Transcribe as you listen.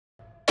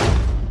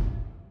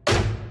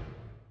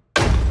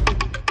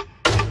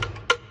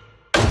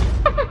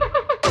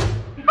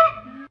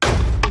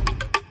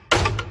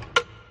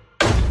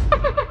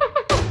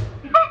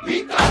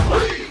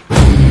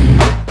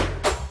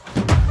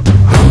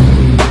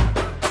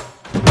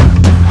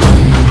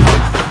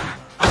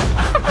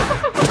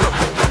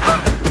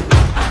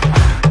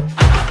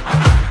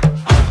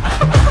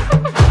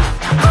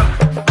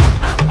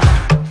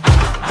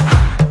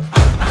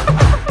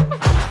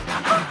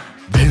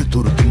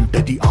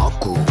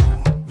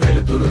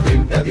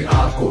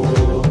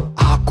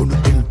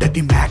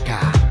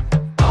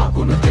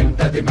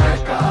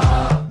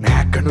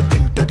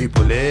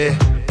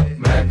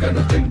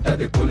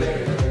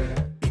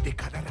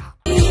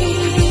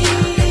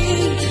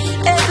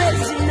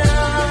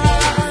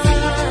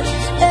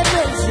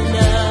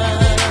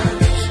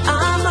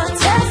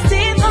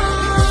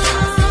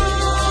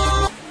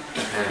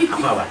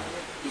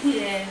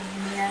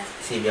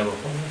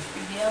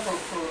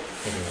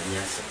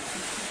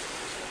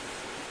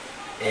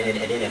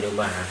didn't know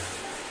about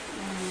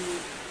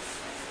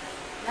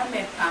na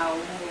me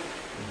power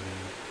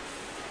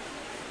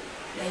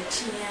the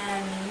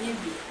chia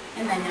maybe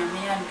and I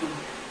am do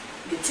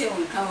the tail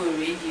cover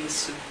radio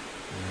so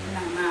na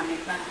mamma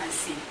ba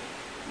hasi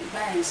the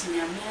balance in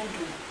your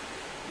do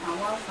my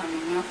wife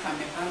and my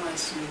family power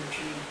soon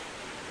dream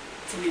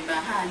to be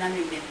behind and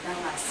be that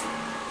was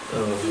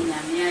in a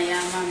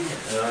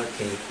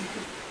okay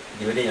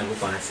you didn't go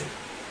fancy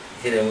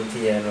did I want to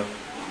hear no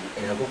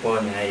and I go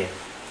on I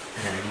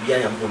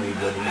am going to be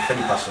the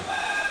funny person.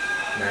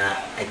 Na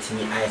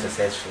atimi I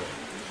successful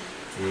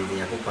the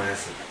yako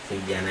fancy the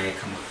yana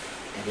come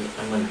and the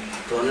aman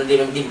to no dey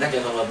dem ka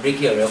just break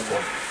your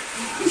record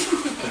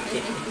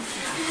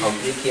I'll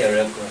break your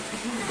record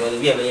because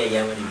we are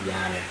yama di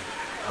biana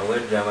I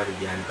will drama di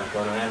biana but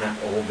no na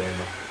o be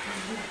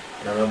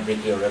no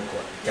break your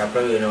record ja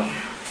probably no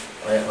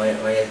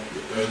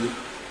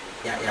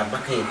ya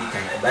baka e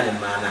bikan e ba le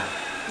mana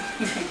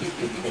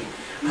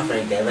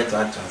after get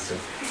better at so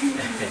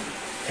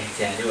e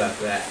ti wa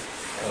kwa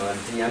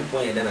Tinyam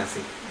point and I say,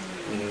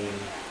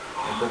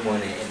 good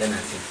morning, and then I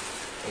say,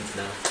 it's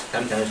now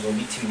sometimes we'll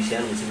be TV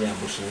channels to be a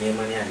bush near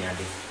money and yard.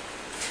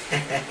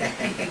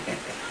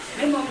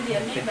 Remember,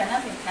 dear, maybe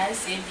nothing can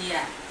say,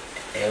 dear,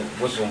 a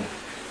bosom,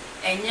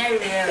 and you're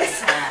real,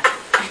 sir.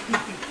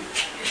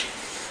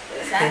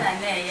 Sana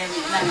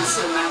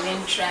so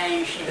I'm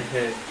trying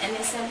and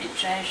it's a bit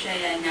trash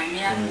and I'm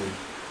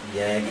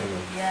yeah, come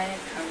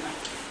on.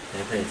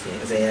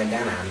 Say, I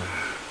got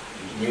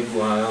you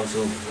go around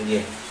so,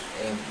 yeah.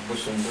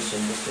 Bosom.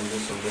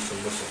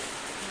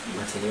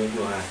 Martin,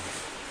 you are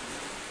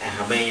a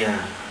Habaya.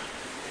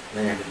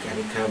 Then I can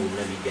come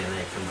with me and I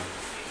come up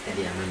at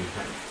the Amani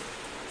Park.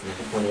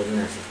 Upon it,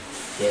 nothing.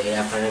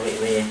 Yeah, I find a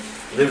way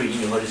very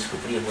in the Holy School,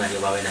 where you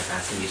are in a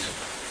castle.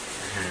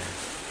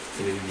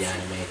 To be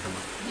behind may come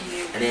up.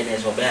 And then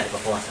there's a bad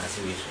before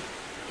assassination.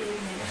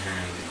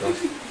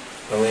 Because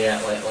we're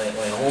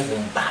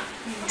home back.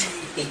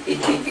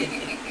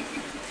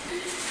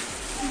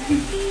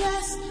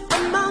 Yes,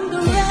 among the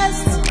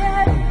rest,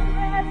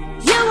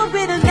 you will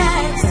be the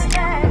next.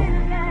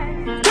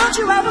 Don't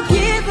you ever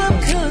give up,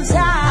 'cause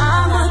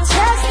I'm a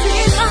testimony.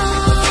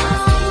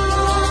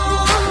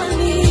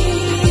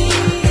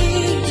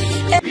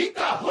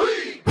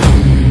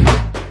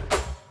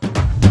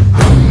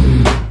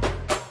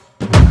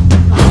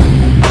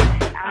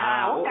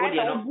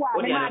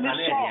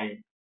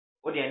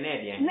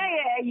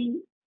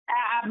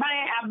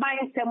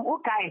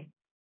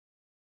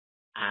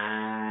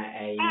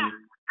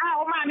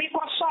 Mommy,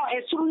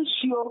 a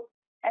suruncio,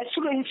 a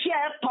suruncio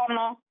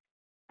tono.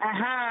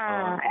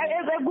 Aha,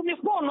 a good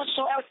phone,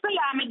 so I'll still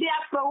am a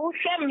dear for who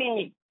me.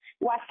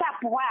 What's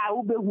up?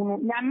 Wow,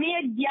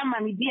 Namia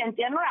Diamond, and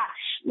General,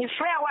 the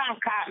frail one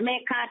car,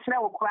 make can't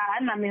throw cry,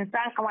 and I'm in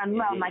Sanka and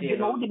well, my dear,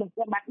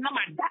 but no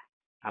matter.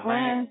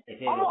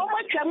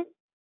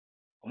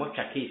 Much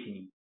a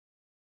casing.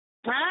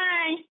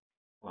 Aye,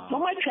 so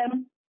much.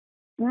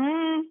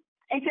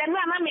 It's a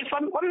mammy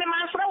from the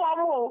man from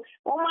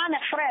woman a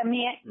friend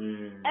me,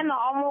 and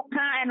almost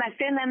can and I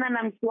say, and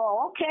I'm so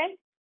okay,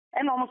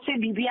 and almost say,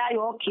 be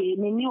okay,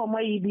 me knew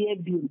my be a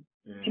beam.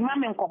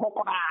 Mammy and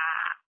Cohoca,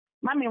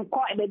 Mammy and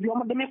Coy, the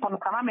Biom de Mekon,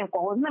 Mammy and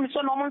Co, no,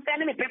 so no one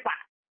send me paper,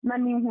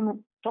 Mammy,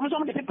 some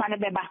of the paper and a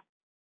beba.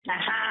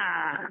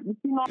 Aha,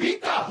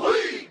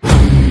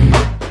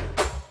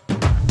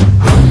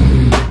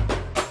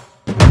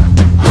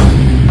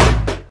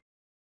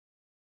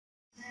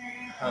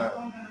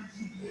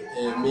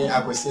 me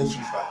I was saying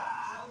FIFA.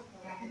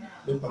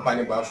 Me papa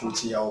ne ba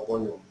fuchi ya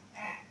obono.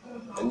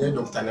 Ene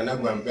Dr. Nana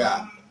GUAN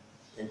BAY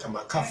en kama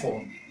ka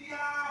form.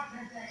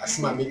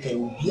 Asima me kan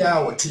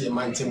obia wote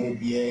mantem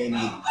obia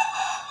ni.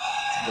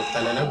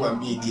 Dr. Nana GUAN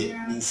BAY die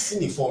ni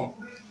sini form.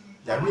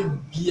 Ya me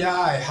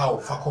bia e ha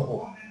ofa ko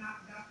ho.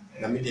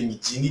 Na me de mi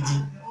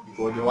jinidi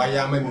because the wire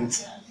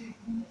amamenti.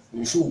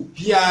 Ni so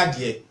bia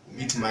die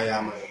bit my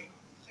ama.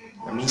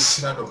 Na me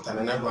shira Dr.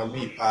 Nana GUAN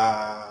BAY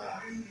pa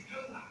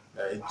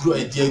drew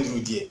a dear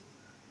drew dear.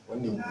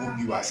 When you will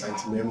be was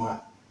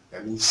anti-member, I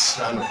mean,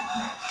 Shrano.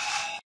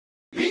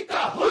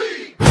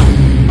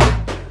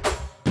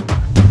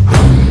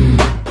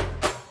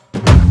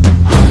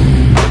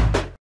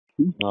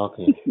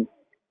 Okay.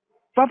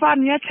 Papa,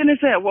 near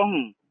Tennessee,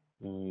 one.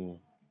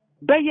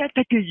 Bay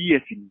 30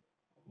 years.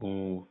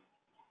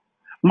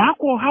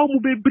 Marco, how will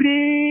be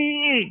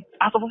brave?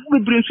 As of we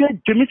bring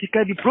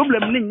Jamaica, the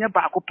problem in your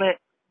back.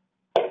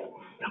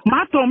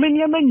 Mato,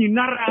 many men you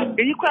nara,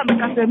 you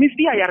can't miss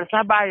the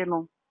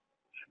Ayarasaba.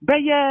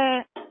 Bay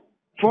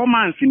 4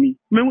 months in me,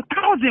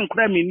 1,000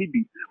 crime in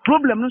the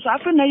problem. No, so I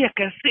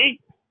can say.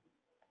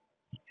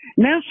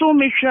 Nanso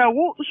make sure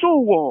so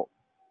war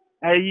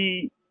a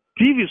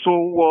TV so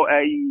war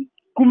a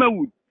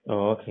Kumawood.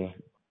 Oh, okay.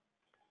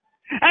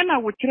 And I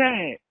would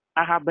try.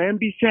 I have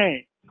been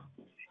say,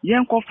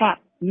 Yankofa,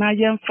 na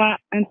Yanfa,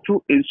 and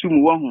two and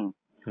Sum Wong.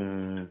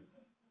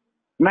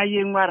 My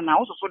young one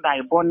also so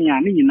die Bonnie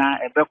and Nina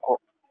a beco.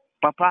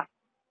 Papa,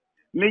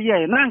 may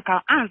ye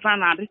nanka answer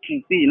na the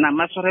chin, na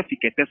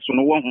masorificated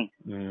son wong.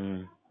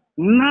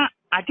 Na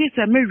I just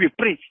say me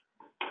replace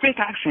fake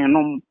action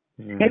no.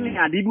 Any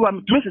ade bi wa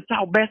me to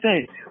say be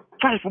say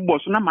 5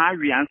 footballs na ma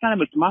awi ansa na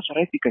me to ma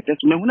sore ticket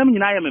so me hunam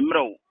nyina ya me mre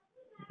o.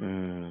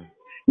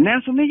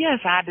 Nanso me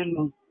yes ade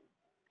no.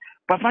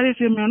 Papa dey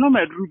say me no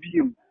ma duru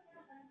biom.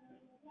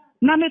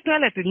 Na me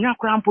toilet nya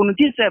krampo no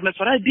ti say me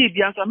sore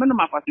bi ansa me no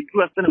ma fati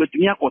duru ansa na me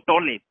tumi akọ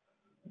toilet.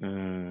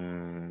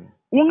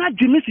 Wonga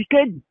jimi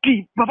sika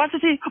di papa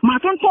say ma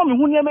ton ton me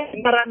hunya me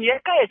ngara ne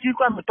ka ya ti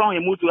kwa me ton e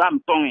moto am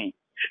ton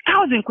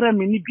 1000 kura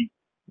me ni bi.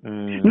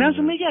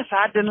 Nanso me yes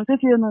ade no say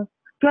no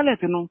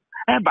toilet no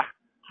eba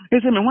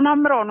ese me huna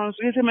mra no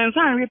so ese me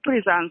nsan we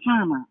praise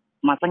ansan ma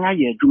matanya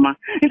ye adwuma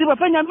ese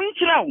papa nya me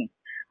nkyira wo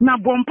na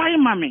bompai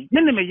mame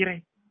me ne me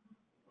yire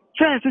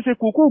se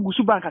koko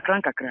gusu ba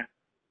kakra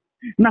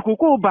na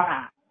koko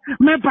ba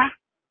meba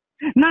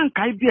na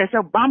nkai bi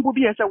ese bambo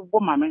bi ese wo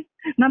mame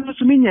na me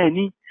so me nya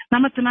ani na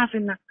me tena ase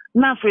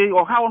na fe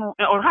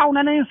ohaw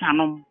na ne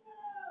nsanom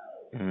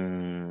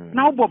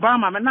na wo ba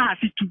mame na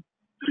afitu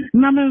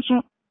na me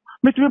nso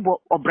metime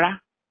bo obra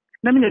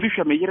na me nya bi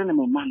hwe me yire ne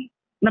me man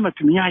na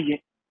matumi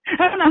aye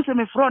na se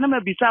me fro na ma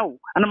bisa wo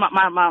na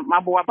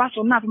ma bo aba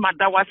so na fe ma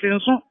da wase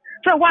nso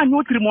se wa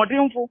anyo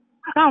tirimodemfo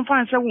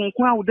amfa nse wo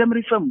nko a wo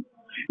demri fam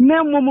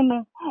na mmom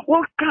no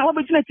wo ka wo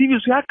be tina TV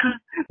so aka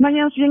na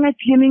yenso yenga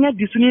tie ni nga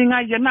disu ni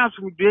nga ye na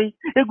aso dwe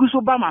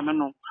eguso ba ma me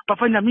no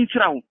papa nya mi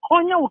tira wo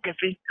onya wo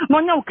kese no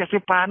onya wo kese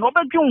pa na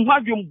obedwe wo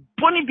adwom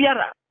boni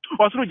biara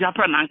osoro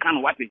japra na nka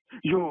no wate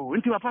yo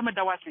nti papa me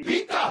da wase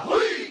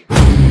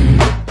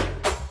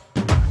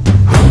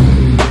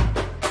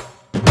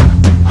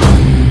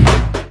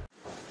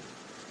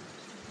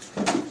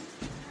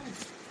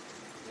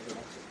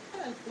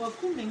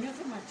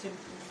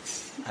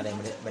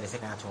But the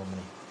second told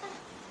me,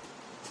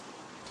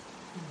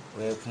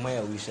 where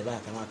Pumaya we should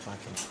have come out to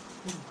action.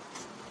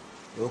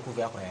 You could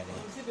be up there.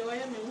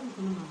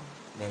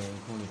 Then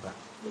Kunipa.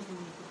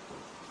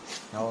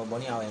 Now,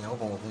 Bonnie, I am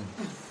home.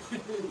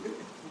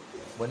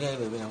 Bonnie, I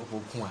will be up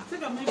for Kuma.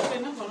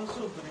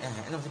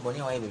 And of the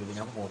Bonnie, I will be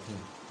up for him.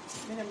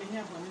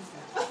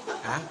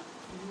 Ah,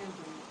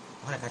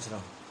 what a catch it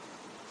on.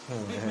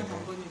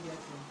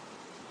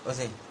 What's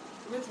it?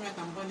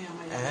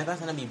 That's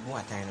going to be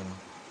more time.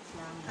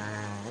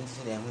 And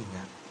see them with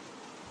that.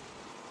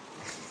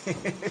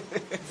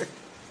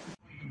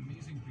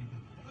 Amazing people.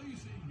 What are you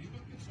saying?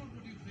 It's not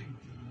what you think.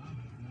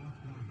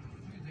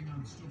 You think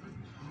I'm stupid?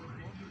 You're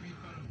probably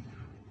right?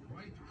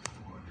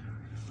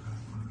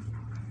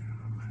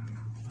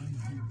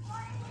 I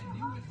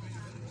knew it very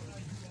well. What are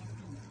you up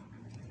to?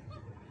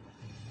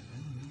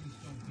 When will you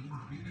stop being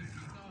greedy,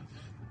 Peter?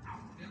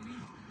 Tell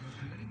me, you're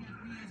glaring at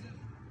me as if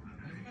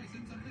I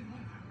said something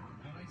wrong.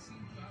 Or I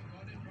seem to have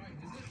got it right,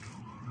 is it?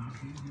 You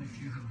see, your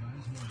cheese and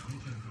guys who are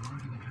rich and belong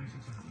to the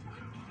process of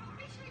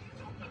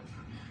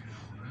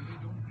really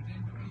don't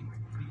pretend to be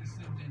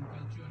decent and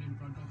cultured in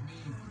front of me.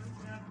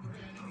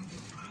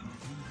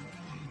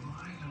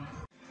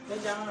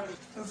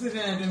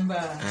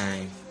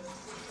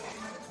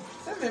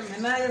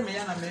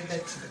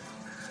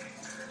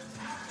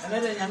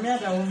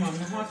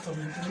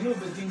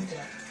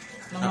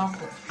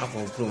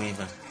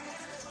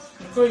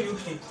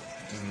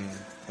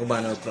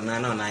 Ubano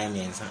Pronano, I am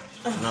answer.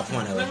 Not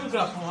one away.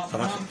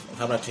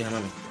 How about you,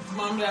 Mammy?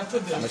 Mammy, I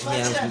put them.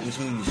 Sometimes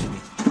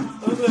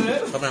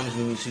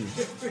we should.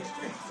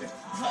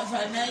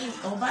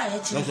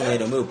 Don't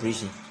forget a milk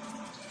preaching.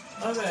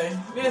 Okay,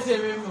 let's say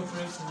we're more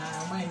preaching. I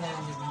might not.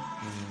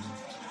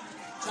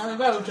 I'm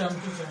about to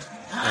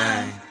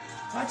aye.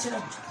 Watch it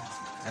up.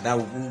 And I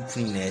will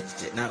clean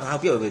it. Now, I'll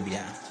be over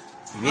here.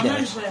 You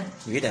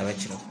read a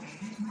retro.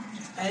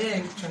 I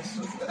ain't trust.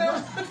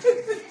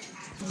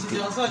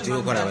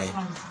 You go away. I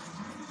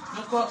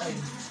call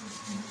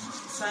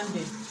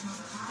Sunday.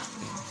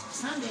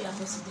 Sunday, I'm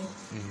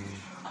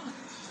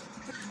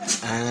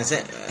I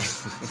said,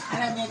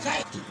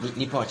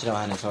 Nippon,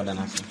 and so then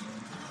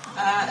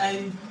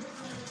I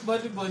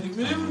body,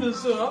 minimum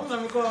so I'm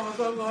going to go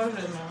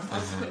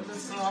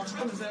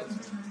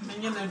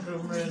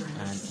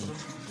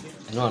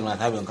no, I'm not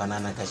having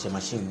a cash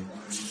machine.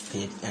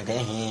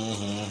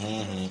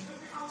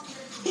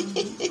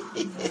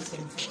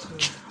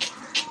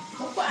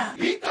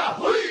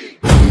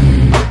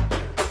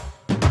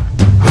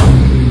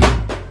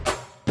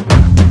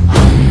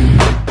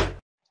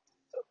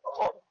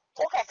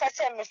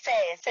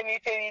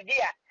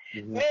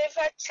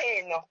 Never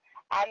chain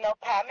and no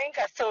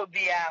paminka so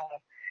be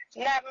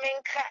na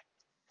minka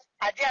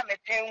adia me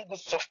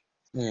penguso.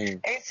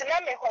 It's na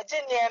me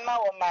Virginia ma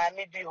o ma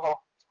me bi ho.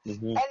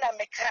 And I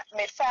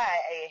me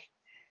fire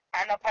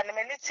and a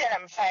panamility and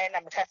I'm fine and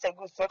I'm cast a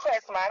goose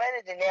because my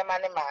man the name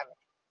and man.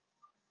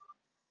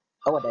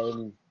 How would I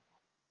mean?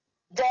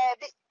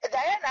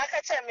 Diana, I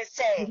can tell me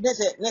say,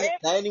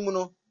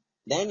 Diana,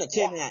 Diana,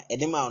 China,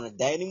 Edema,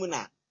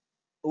 Diana.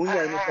 Only I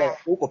know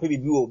who could be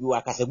you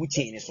are Casabu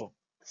chain so.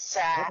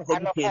 Sir,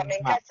 I'm not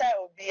coming Casa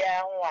will be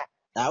a one.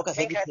 Now,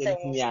 Casabu,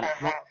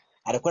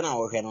 at a corner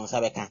of her on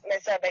Sabeca.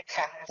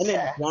 And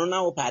then one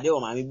now, Padio,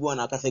 my boy,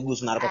 and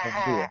Casagus, not a.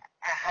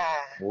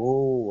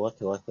 Oh, what.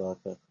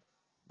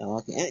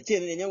 Okay.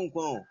 Children, young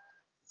one.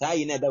 Say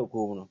you never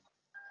go.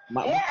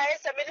 Yeah, I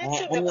said, I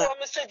didn't do the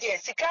promise to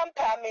yes. He can't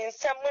pay me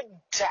some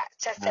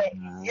just say,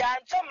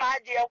 Yanto, my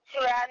dear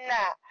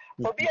Kurana,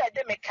 will be a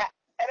demica,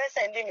 and I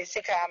send him a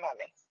sick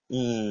mammy.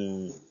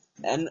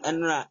 And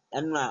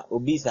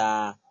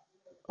obisa,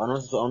 on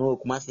also on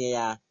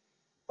Kumasia,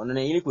 on an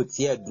iliquid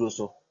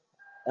drosso.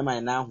 Am I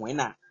now when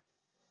I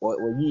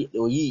or ye,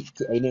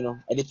 you know,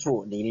 at the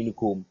true, the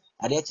unicum.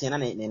 I did China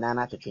and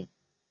Nana to train.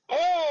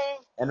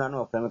 And I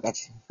know from a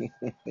catch.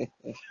 Man,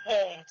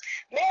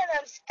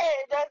 I'm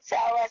saying that's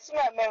our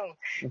smell.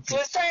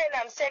 To say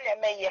I'm saying a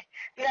mayor,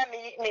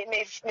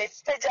 me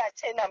special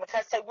chain, I'm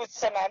cast a good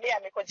summer,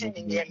 I'm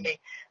continuing near me.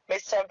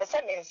 Miss Sam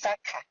in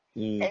Saka,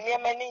 and near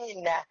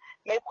Manina,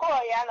 may call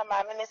Yana,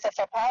 my minister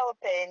for power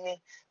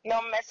penny,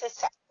 no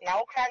messes,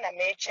 now can I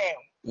make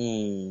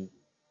change.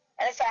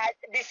 As I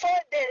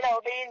before they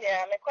love being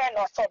there, I'm a quite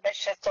not so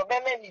best, so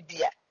many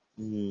dear.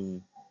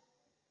 No,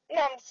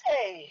 I'm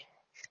saying.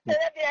 The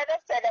other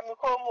said I'm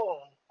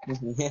home.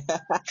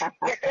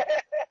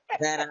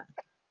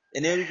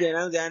 And everything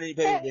I'm going to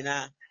pay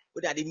dinner.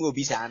 What are the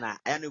movies? Anna,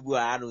 I know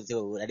I don't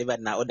know. I never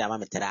know what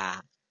I'm a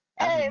tra.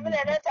 Hey, but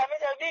that's a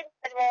bit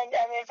of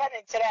I'm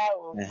funny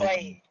trial.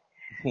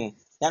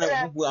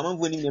 I'm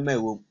winning the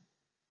mail.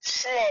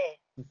 Say,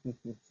 me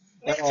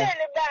tell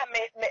about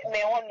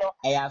me on no.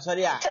 I am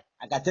sorry, I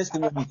got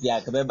testimony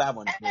here. Come back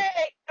on.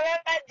 Hey,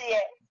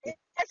 dear.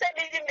 I said,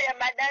 did me a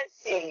madam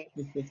say.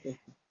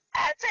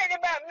 I tell you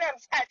about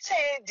names, I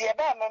tell you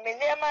about my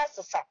near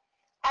master.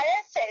 I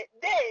said,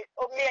 they,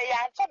 me,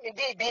 I told me,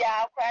 they be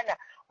our crana.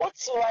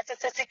 What's what a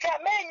sick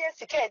man,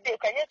 yes, you can't do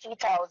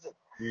 2,000.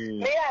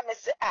 May I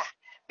miss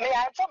may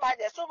I told my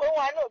dear, so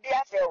one will be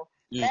a fellow.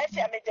 Let's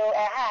have me do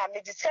a harm,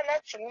 it is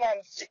cannot to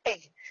months.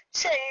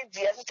 Say,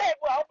 dear, so say,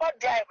 well, about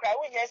dry cry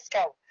when you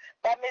scout.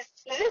 But Miss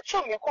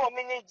Little me call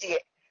me, dear.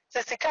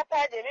 So, the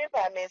capa de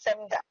river may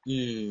some that.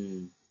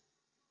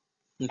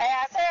 I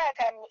say I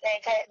can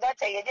not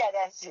tell you that.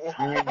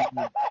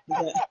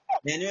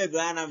 Then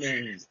Grana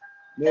means.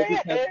 Maybe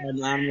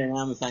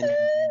I'm fine.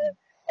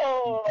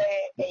 Oh,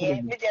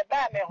 with your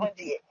bam,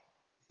 honey.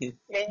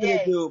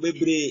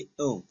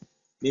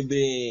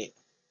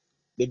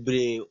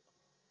 Maybe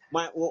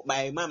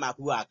my mamma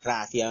who are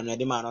class here on a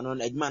demand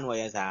on a man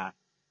was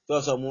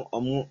so more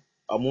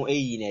a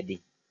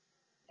day.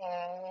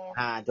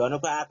 Don't know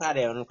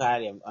on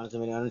carrium on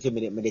some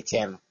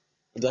channel.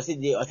 It was a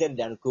said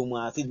than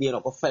Kuma, sit being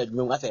a fed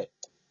room. I said,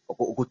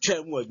 could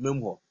tell more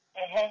member.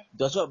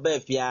 Does what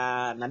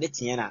Befia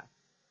Nadetiana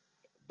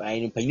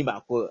by Penny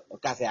Baco or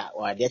Casa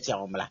or a death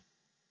omla.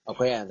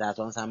 Okay, and that's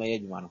on some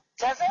age one.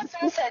 Just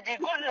said the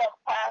good luck,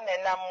 pan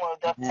and I'm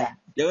doctor.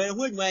 They were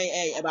with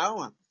my about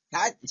one.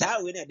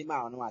 Child winner the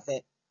man, I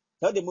said.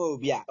 So the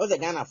movie, was a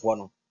Ghana for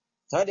no.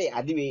 So they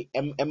are doing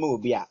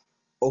Mobia.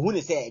 Or who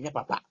is saying,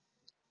 Papa?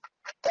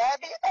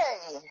 Daddy,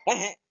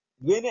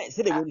 When I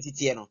said the woman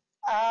Titiano.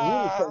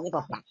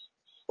 Papa.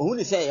 Who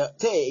is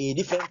say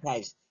different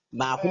types.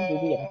 My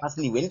home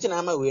personally went to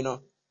Nama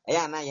Wino.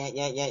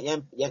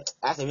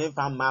 As a man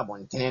found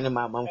Marbon, ten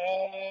my mom.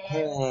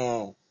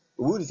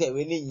 Who is say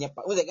winning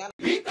was a gun?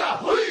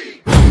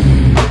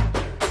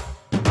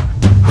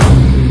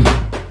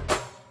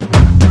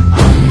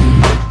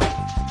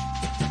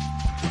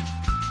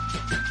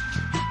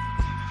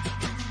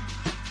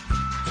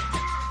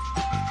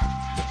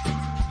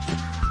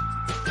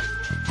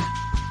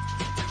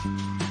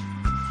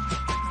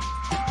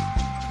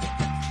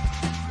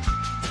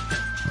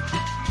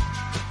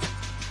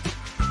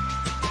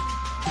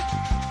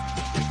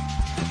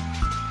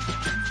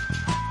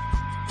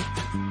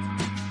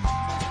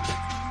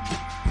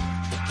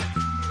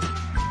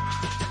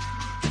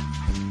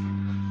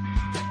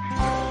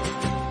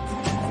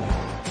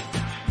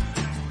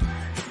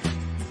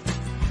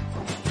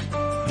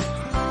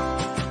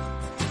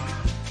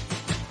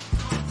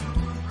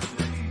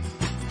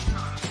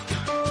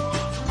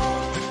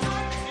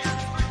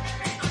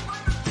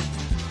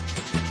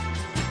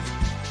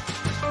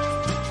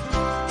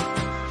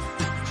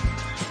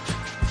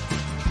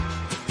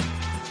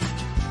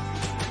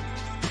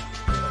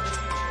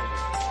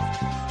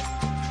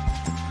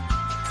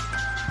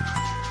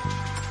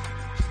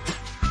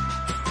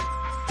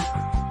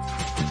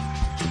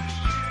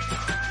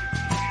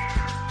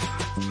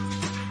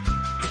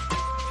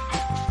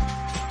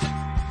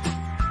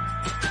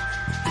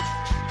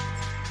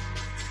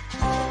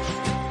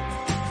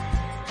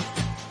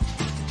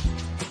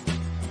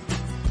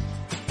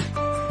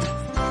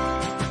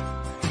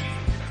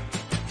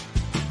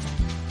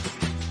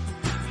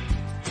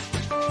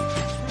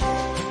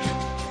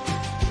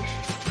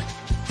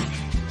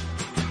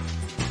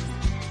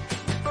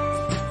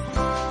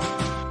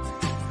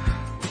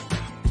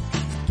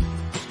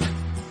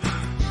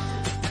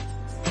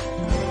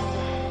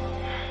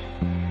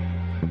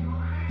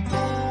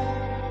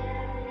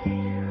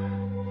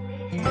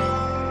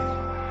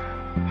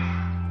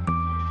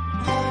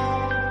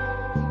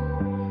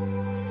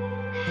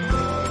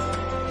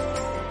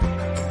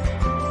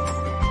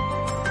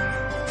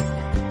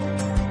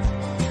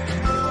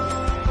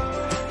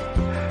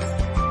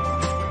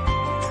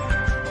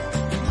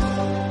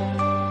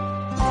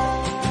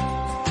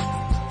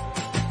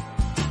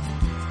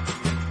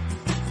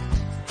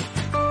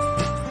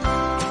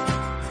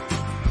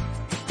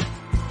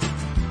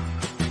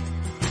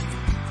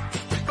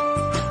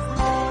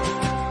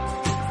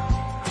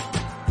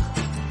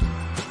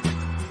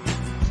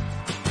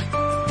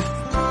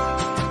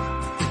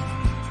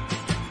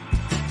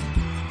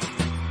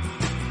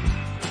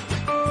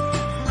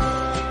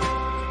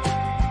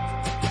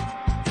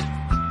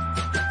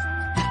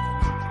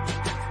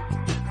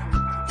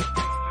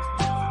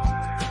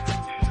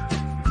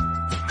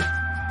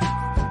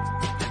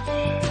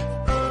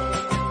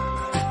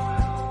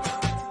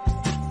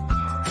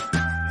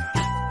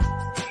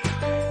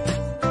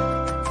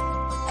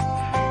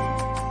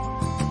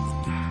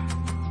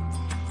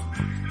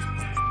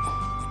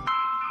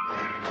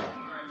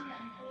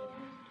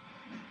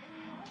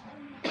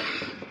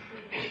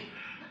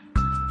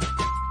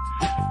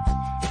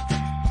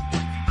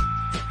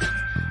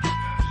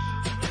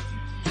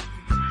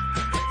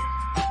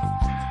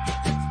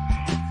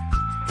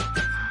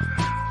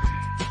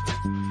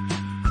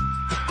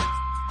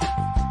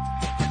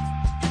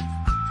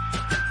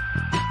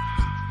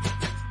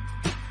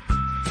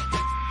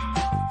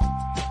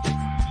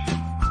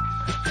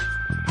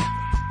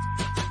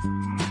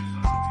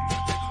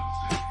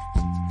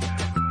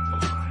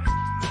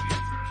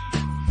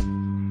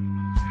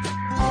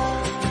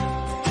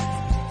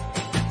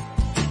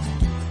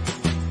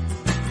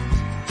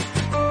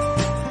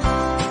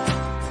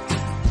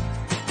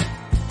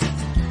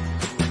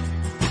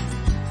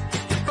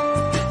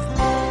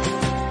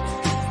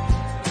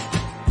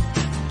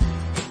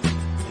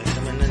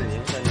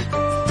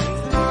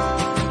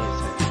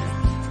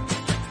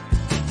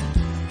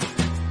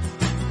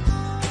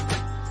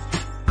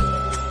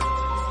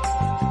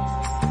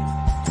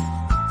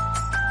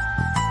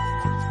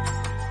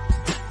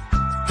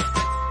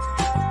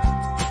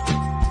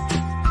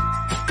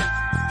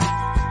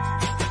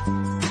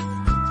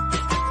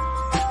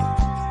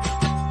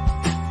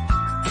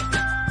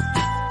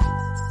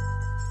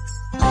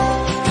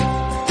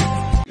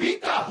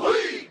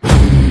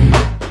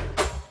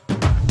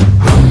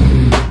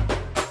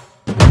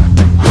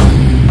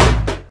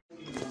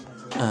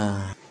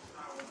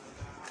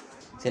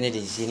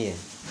 Finity senior.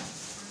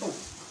 Oh,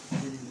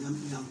 I'm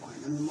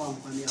more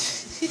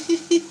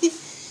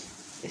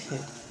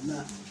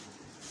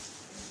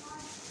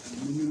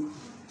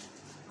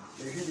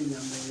heading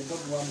on the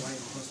dog one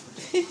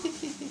hospital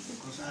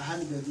because I had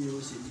baby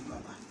was in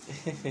Papa.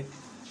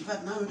 But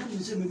now let me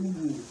say me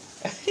move.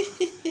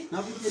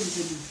 Now we can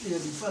say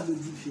before we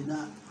do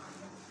fina.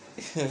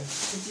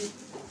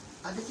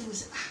 I didn't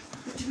say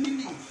what do you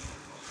mean?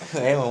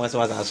 Eh, was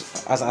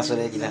as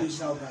regular.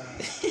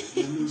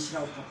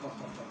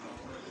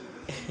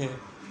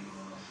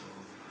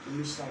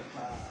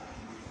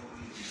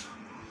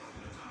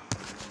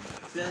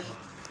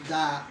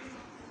 Da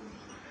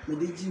me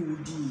de ji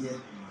wudi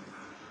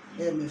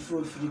ye me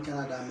fro free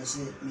Canada me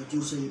say me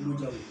ju so you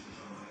jawo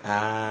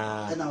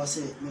and I was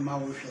say me ma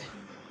wo hwe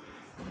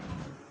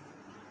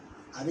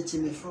ade chi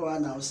me fro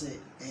na wo say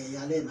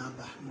yale na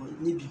ba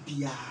ni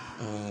bibia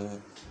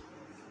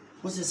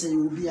mo say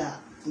you bia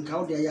nka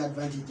wo de ya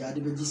advantage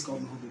ade be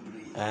discount ho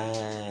bebre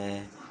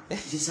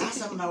di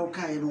sasa na wo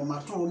kai no ma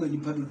to wo ma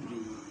nipa bebre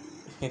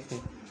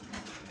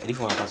edi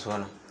fo apa so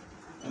na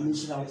ami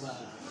shira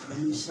ba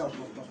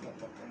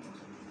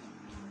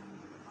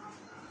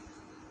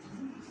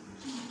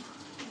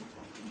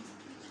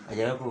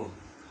aja aku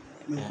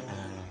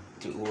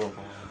di uang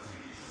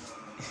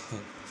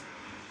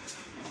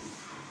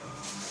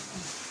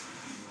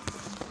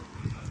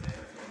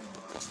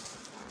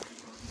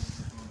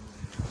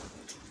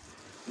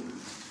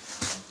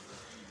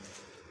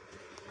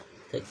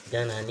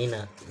Jana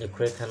nina the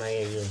correct kana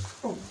ye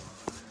oh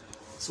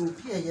so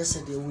pia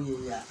yesterday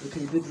we ya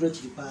okay be drop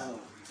pa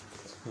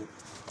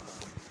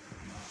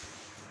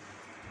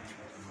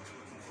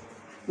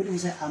we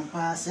say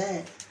ampa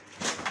say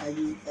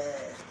ayi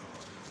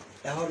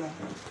hono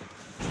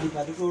di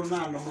padu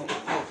na no mo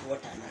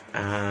water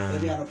na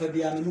be ano pa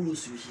bia no mu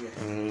suhie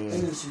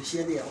ene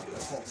suhie de ya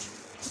ko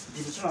di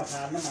so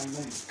ata na man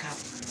no cap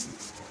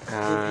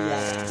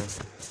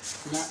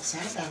na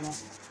sa no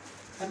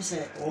am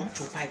say o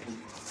to pipe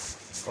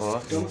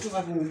don't to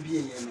have one be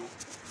no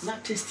na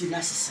tasty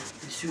na sesa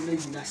su na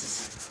yi na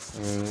sesa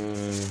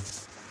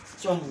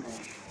so no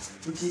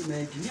Uti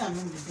me di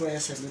anu do ya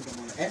se me do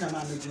mo e na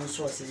ma me ju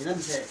so se na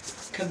me se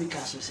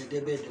chemicals se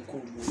de be de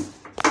ko mo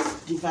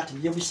di vat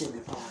me ye se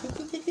me pa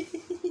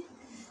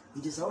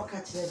ndi sa waka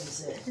kire me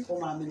se o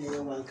ma me ne ye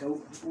wanka o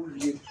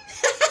wie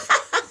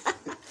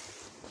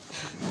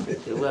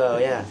well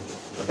yeah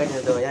wakati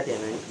ndo ya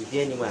tena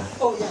ibie ni ma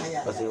oh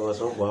yeah basi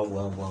waso bwa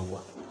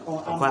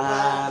kwa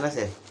na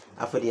se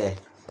afodi ai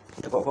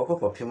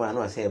ko pima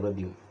no se ba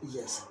bi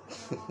yes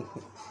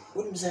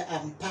when me say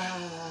ampa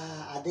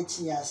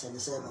adechi ya se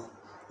no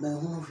na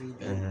hu hwi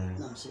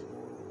na me say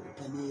o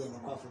pani ye no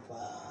kwafu pa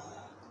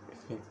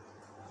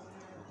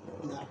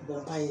na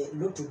bompa ye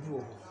loto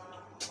bu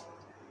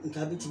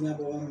nka bi timi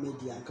aba one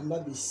media nka ba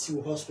bi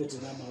si hospital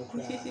na ma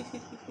okura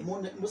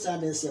mo sa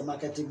na se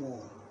marketing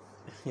mo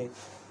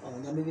oh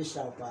na me bi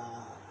sha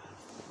pa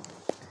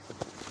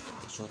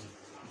sorry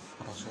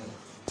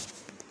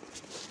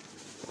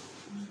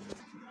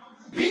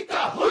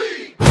Pika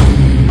hui.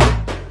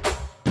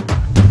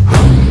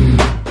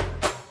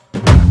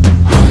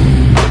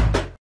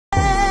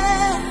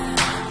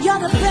 You're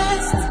the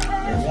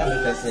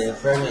best. Yeah,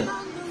 friend.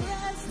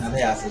 Now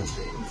they are saying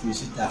if you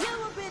sit down.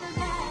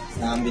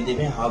 Now I'm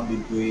the how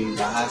big we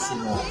are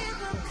having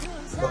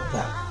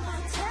doctor.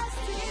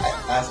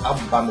 As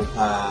Abba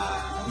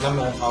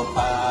Nama how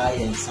pa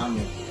and some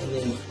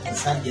and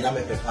Sandy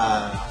Nama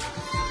Papa.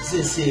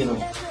 This is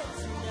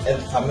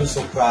and family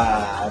so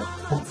proud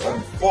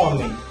for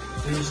me.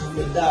 Finish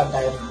with that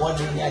by one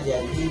in the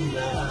idea.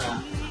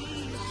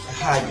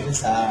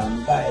 Hardness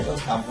and by a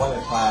doctor boy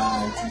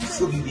to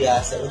should be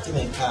a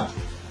 17 camp.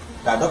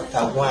 The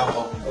doctor one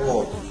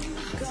or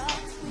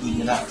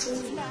doing that.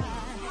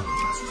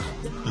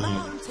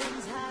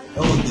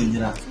 Oh,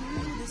 doing that.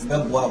 The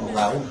boy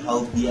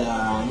how be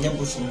a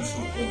never soon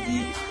so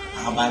be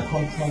about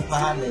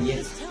compound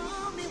yet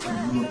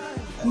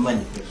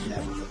money.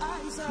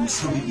 We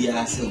should be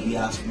a sale, we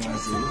ask me,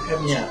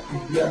 come here,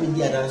 we are in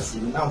the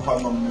dancing, now for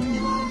my money.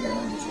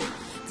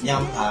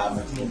 Yampa,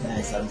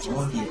 Martinez, and so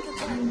on here,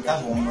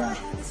 that one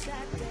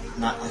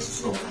not as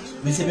so.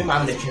 We say,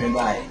 I'm the train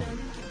by.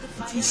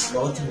 It is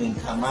slow to make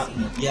come up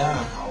with Yara,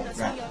 how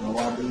right, no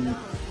one will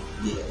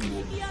be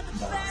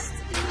balance.